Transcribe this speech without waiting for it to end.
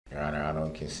Your Honor, I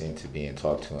don't consent to being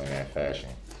talked to in that fashion.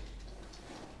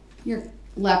 Your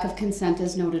lack of consent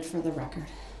is noted for the record.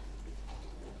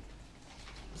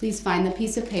 Please find the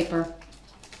piece of paper,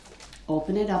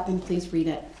 open it up, and please read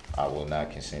it. I will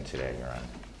not consent to that, Your Honor.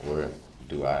 Or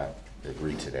do I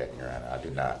agree to that, Your Honor? I do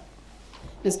not.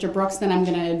 Mr. Brooks, then I'm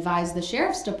going to advise the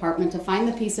Sheriff's Department to find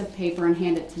the piece of paper and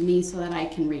hand it to me so that I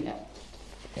can read it.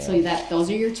 And so that those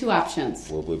are your two options.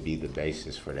 What would be the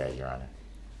basis for that, Your Honor?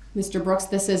 Mr. Brooks,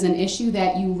 this is an issue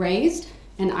that you raised,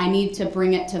 and I need to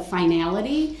bring it to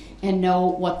finality and know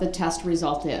what the test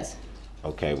result is.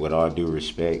 Okay, with all due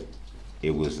respect, it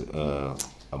was a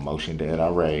motion that I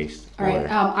raised. All right,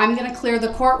 I'm going to clear the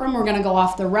courtroom. We're going to go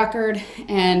off the record,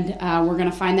 and we're going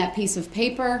to find that piece of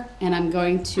paper, and I'm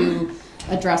going to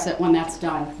address it when that's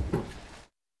done.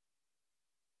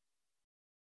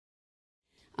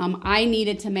 I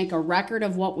needed to make a record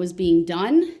of what was being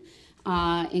done,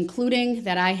 including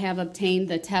that I have obtained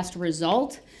the test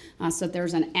result, so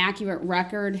there's an accurate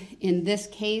record in this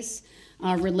case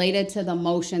related to the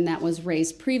motion that was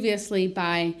raised previously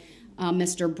by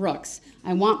Mr. Brooks.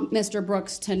 I want Mr.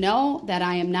 Brooks to know that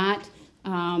I am not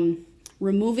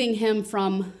removing him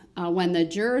from when the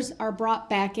jurors are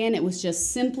brought back in. It was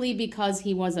just simply because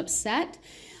he was upset.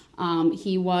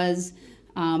 He was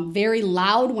very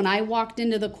loud when I walked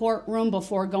into the courtroom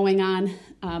before going on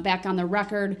back on the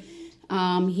record.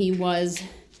 He was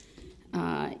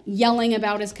yelling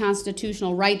about his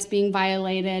constitutional rights being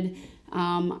violated.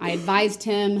 I advised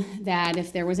him that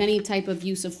if there was any type of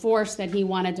use of force that he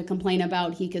wanted to complain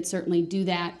about, he could certainly do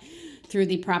that through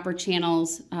the proper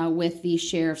channels with the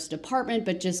Sheriff's Department,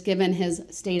 but just given his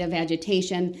state of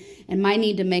agitation and my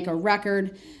need to make a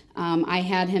record, I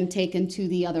had him taken to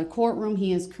the other courtroom.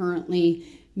 He is currently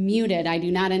muted. I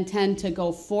do not intend to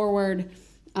go forward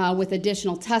with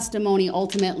additional testimony.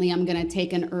 Ultimately, I'm going to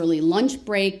take an early lunch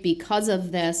break because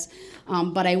of this,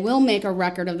 but I will make a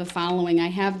record of the following. I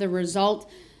have the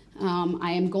result.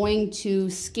 I am going to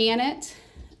scan it,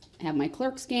 have my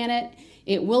clerk scan it.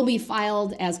 It will be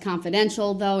filed as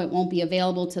confidential, though. It won't be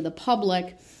available to the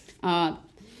public,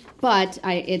 but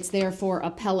it's there for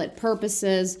appellate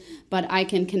purposes, but I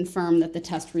can confirm that the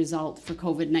test result for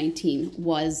COVID-19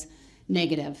 was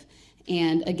negative.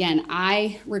 And again,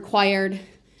 I required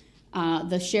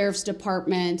the Sheriff's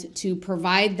Department to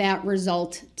provide that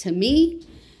result to me,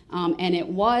 and it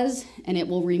was, and it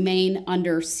will remain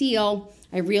under seal.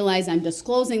 I realize I'm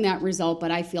disclosing that result,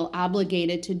 but I feel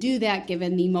obligated to do that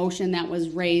given the motion that was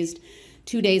raised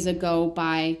 2 days ago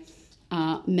by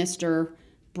Mr.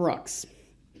 Brooks.